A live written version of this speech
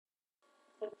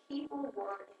the people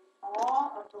were in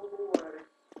awe of the Lord,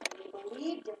 and they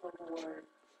believed in the Lord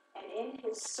and in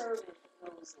his servant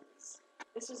Moses.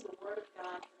 This is the word of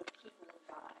God for the people of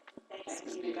God. Thanks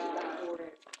be to God for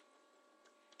it.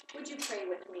 Would you pray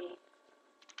with me?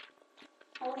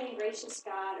 Holy and gracious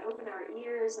God, open our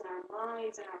ears and our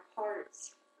minds and our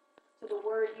hearts to the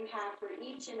word you have for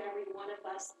each and every one of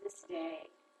us this day.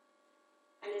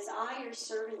 And as I, your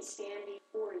servant, stand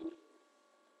before you,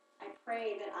 I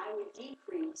pray that I would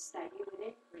decrease, that you would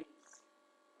increase.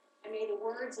 And may the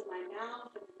words of my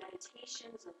mouth and the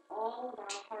meditations of all of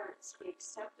our hearts be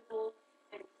acceptable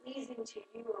and pleasing to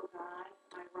you, O God,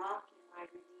 my rock and my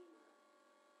redeemer.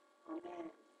 Amen.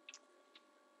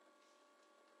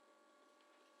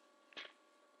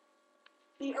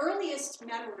 The earliest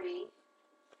memory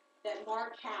that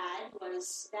Mark had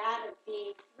was that of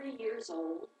being 3 years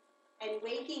old and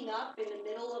waking up in the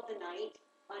middle of the night,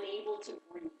 unable to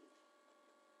breathe.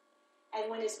 And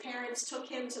when his parents took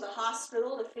him to the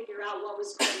hospital to figure out what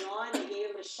was going on, they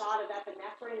gave him a shot of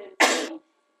epinephrine and boom.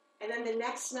 And then the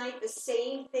next night, the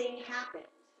same thing happened.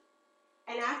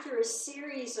 And after a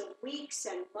series of weeks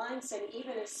and months and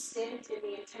even a stint in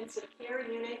the intensive care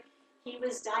unit, he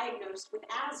was diagnosed with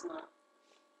asthma.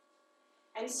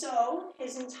 And so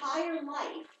his entire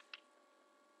life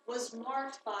was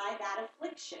marked by that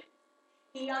affliction.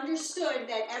 He understood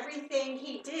that everything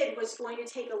he did was going to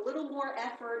take a little more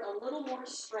effort, a little more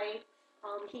strength.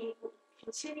 He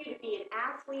continued to be an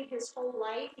athlete his whole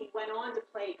life. He went on to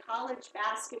play college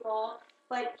basketball,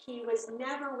 but he was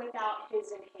never without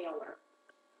his inhaler.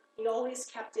 He always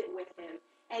kept it with him,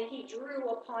 and he drew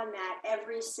upon that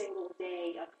every single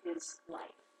day of his life.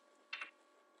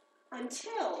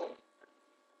 Until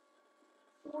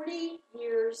 40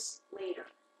 years later.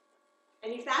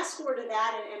 And you fast forward to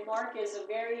that, and Mark is a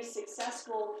very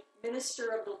successful minister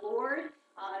of the Lord.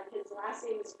 His last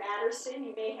name is Batterson.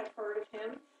 You may have heard of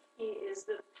him. He is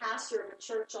the pastor of a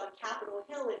church on Capitol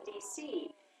Hill in D.C.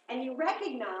 And he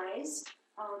recognized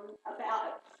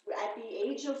about at the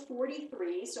age of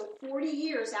 43, so 40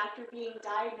 years after being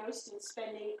diagnosed and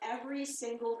spending every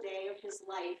single day of his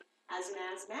life as an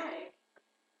asthmatic,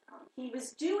 he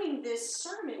was doing this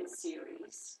sermon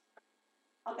series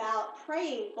about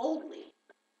praying boldly.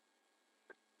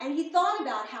 And he thought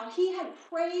about how he had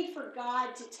prayed for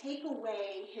God to take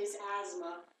away his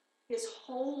asthma his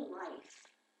whole life.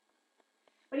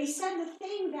 But he said the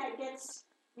thing that gets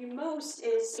you most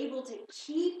is able to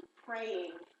keep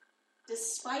praying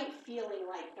despite feeling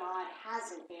like God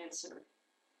hasn't answered.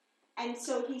 And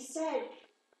so he said,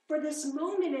 for this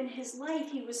moment in his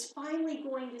life, he was finally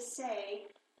going to say,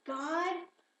 God,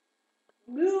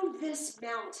 move this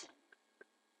mountain.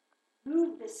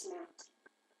 Move this mountain.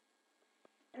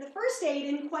 And the first day,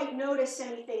 he didn't quite notice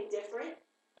anything different.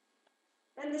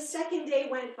 Then the second day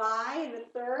went by, and the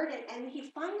third, and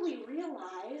he finally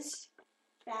realized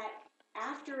that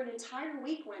after an entire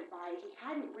week went by, he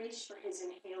hadn't reached for his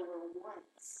inhaler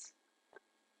once.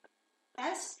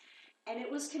 Yes, and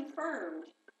it was confirmed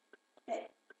that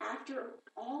after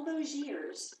all those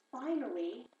years,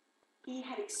 finally, he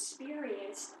had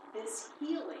experienced this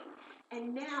healing.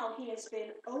 And now he has been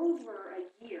over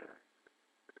a year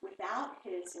without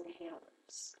his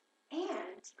inhalers.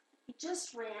 And he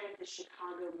just ran the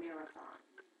Chicago Marathon.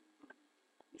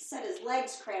 He said his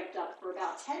legs cramped up for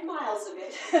about 10 miles of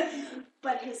it,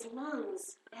 but his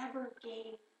lungs never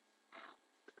gave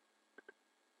out.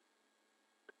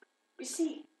 You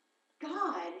see,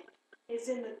 God is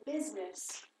in the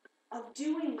business of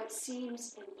doing what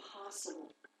seems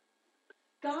impossible.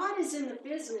 God is in the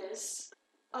business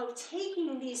of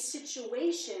taking these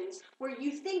situations where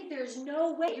you think there's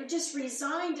no way, you're just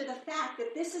resigned to the fact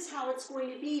that this is how it's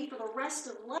going to be for the rest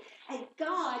of life, and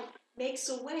God makes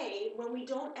a way when we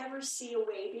don't ever see a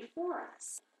way before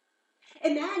us.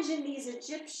 Imagine these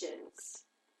Egyptians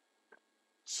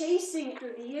chasing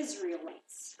after the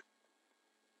Israelites.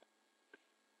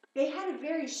 They had a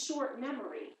very short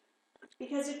memory.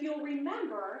 Because if you'll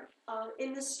remember,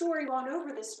 in the story, we've gone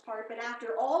over this part, but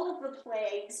after all of the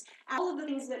plagues, all of the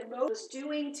things that Moses was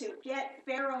doing to get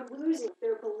Pharaoh losing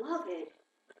their beloved,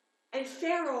 and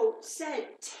Pharaoh said,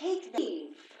 take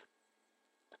leave.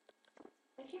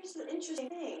 And here's the interesting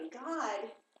thing. God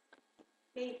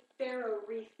made Pharaoh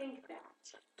rethink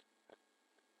that.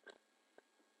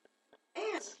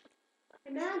 And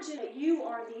imagine that you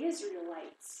are the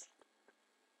Israelites.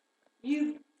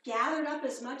 You've gathered up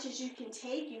as much as you can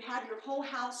take. You have your whole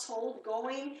household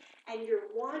going, and you're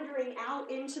wandering out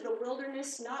into the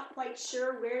wilderness, not quite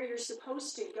sure where you're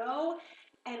supposed to go.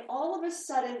 And all of a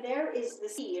sudden, there is the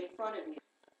sea in front of you.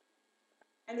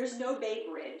 And there's no Bay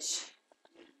Bridge.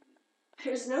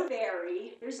 There's no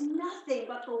ferry. There's nothing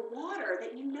but the water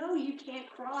that you know you can't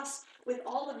cross with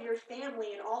all of your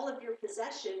family and all of your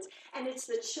possessions. And it's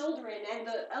the children and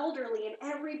the elderly and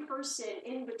every person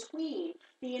in between.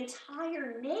 The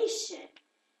entire nation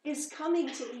is coming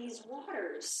to these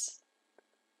waters.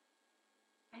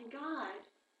 And God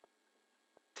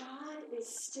is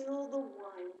still the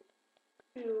one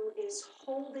who is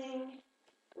holding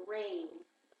reign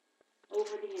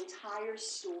over the entire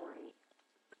story.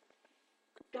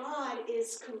 God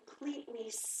is completely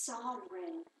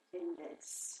sovereign in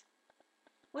this.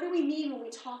 What do we mean when we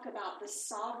talk about the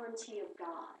sovereignty of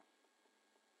God?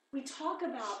 We talk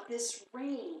about this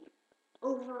reign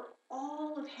over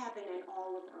all of heaven and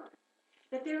all of earth.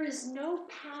 That there is no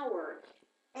power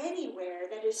anywhere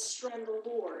that is stronger than the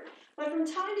Lord. But from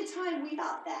time to time, we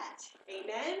thought that.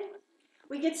 Amen?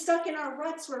 We get stuck in our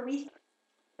ruts where we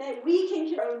can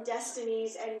control our own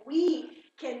destinies and we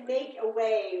can make a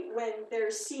way when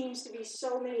there seems to be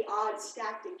so many odds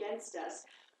stacked against us.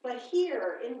 But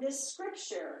here in this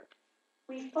scripture,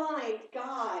 we find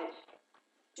God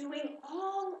doing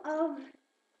all of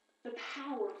the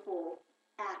powerful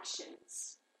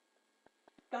actions.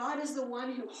 God is the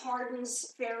one who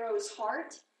hardens Pharaoh's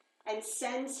heart and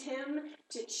sends him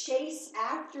to chase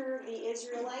after the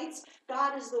Israelites.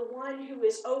 God is the one who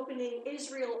is opening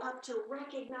Israel up to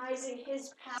recognizing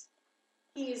his power.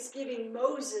 He is giving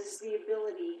Moses the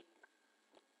ability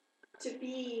to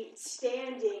be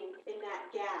standing in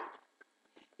that gap.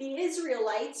 The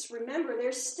Israelites, remember,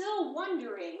 they're still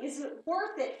wondering, is it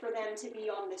worth it for them to be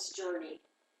on this journey?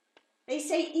 They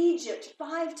say Egypt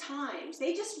 5 times.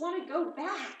 They just want to go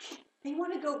back. They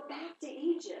want to go back to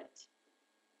Egypt.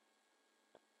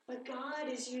 But God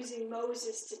is using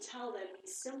Moses to tell them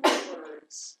these simple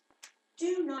words.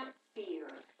 Do not fear.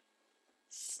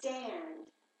 Stand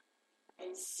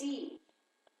and see.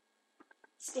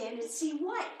 Stand and see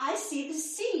what? I see the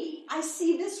sea. I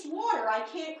see this water I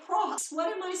can't cross.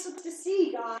 What am I supposed to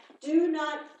see, God? Do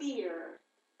not fear.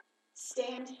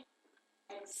 Stand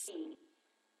and see.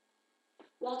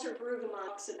 Walter Brueggemann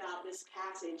talks about this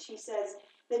passage. He says,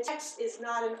 the text is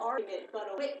not an argument, but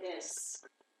a witness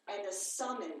and a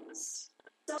summons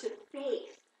to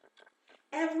faith.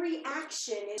 Every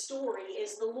action in the story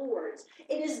is the Lord's.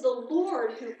 It is the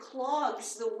Lord who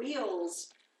clogs the wheels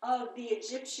of the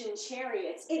Egyptian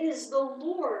chariots. It is the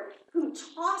Lord who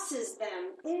tosses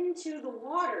them into the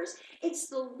waters. It's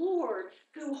the Lord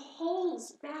who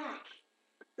holds back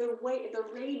the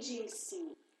raging sea.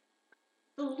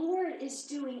 The Lord is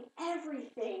doing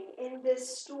everything in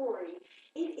this story.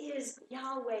 It is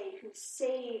Yahweh who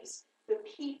saves the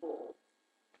people.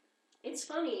 It's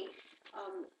funny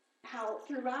how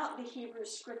throughout the Hebrew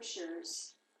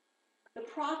scriptures, the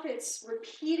prophets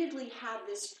repeatedly have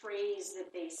this phrase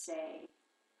that they say,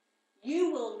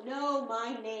 you will know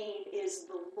my name is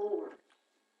the Lord.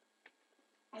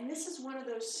 And this is one of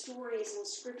those stories in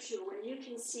scripture where you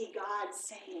can see God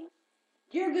saying,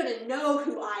 you're going to know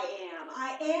who I am.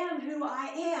 I am who I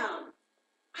am.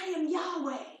 I am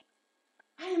Yahweh.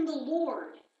 I am the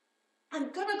Lord.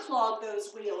 I'm going to clog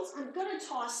those wheels. I'm going to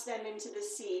toss them into the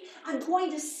sea. I'm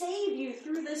going to save you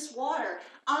through this water.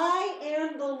 I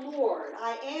am the Lord.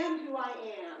 I am who I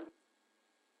am.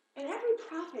 And every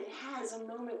prophet has a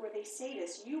moment where they say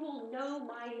this. You will know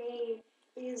my name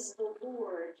is the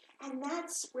Lord. And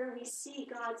that's where we see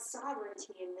God's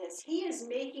sovereignty in this. He is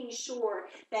making sure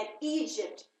that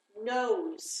Egypt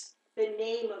knows the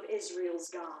name of Israel's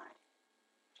God.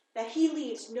 That he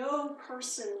leaves no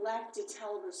person left to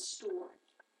tell the story.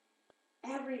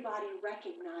 Everybody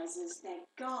recognizes that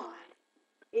God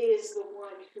is the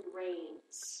one who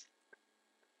reigns.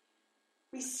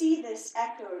 We see this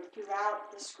echoed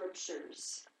throughout the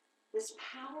scriptures. This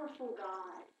powerful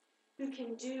God who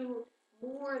can do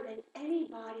more than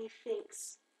anybody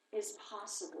thinks is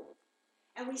possible.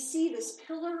 And we see this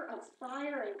pillar of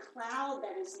fire and cloud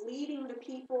that is leading the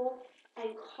people and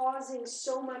causing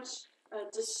so much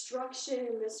destruction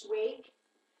in this wake.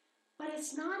 But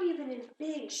it's not even in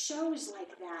big shows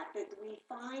like that we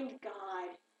find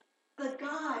God, the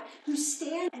God who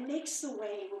stands and makes the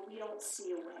way when we don't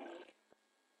see a way.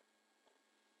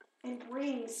 And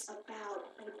brings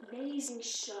about an amazing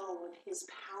show of his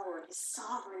power, his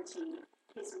sovereignty,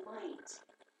 his might.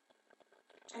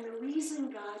 And the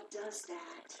reason God does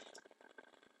that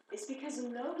is because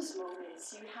in those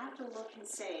moments you have to look and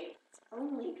say,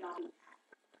 only God can do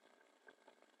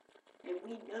that. And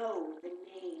we know the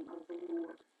name of the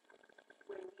Lord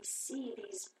when we see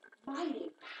these mighty,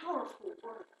 powerful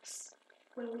works,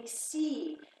 when we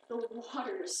see the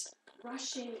waters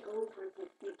rushing over the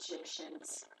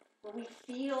Egyptians, when we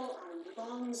feel our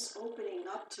lungs opening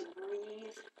up to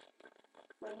breathe,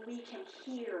 when we can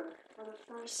hear for the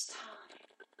first time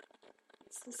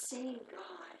it's the same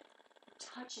God who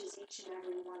touches each and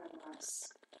every one of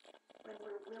us when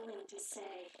we're willing to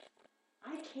say,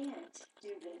 I can't do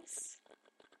this,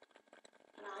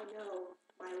 but I know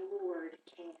my Lord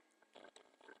can.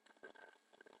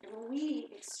 And when we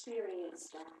experience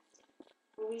that,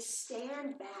 when we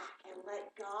stand back and let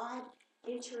God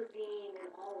intervene in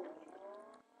all of it,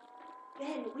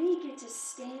 then we get to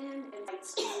stand and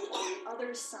be on the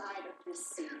other side of this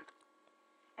sea.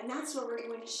 And that's what we're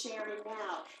going to share in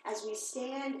now. As we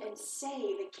stand and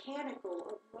say the canticle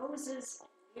of Moses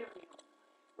and Miriam,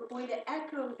 we're going to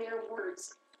echo their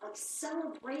words of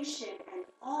celebration and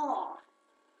awe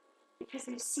because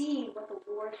they've seen what the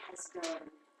Lord has done.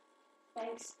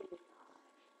 Thanks be to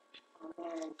God.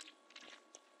 Amen.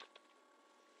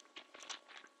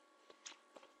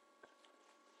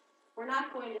 We're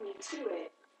not going to read to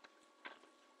it.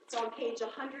 It's on page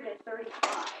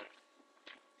 135.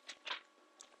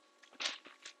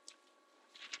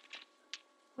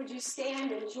 Would you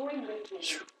stand and join with me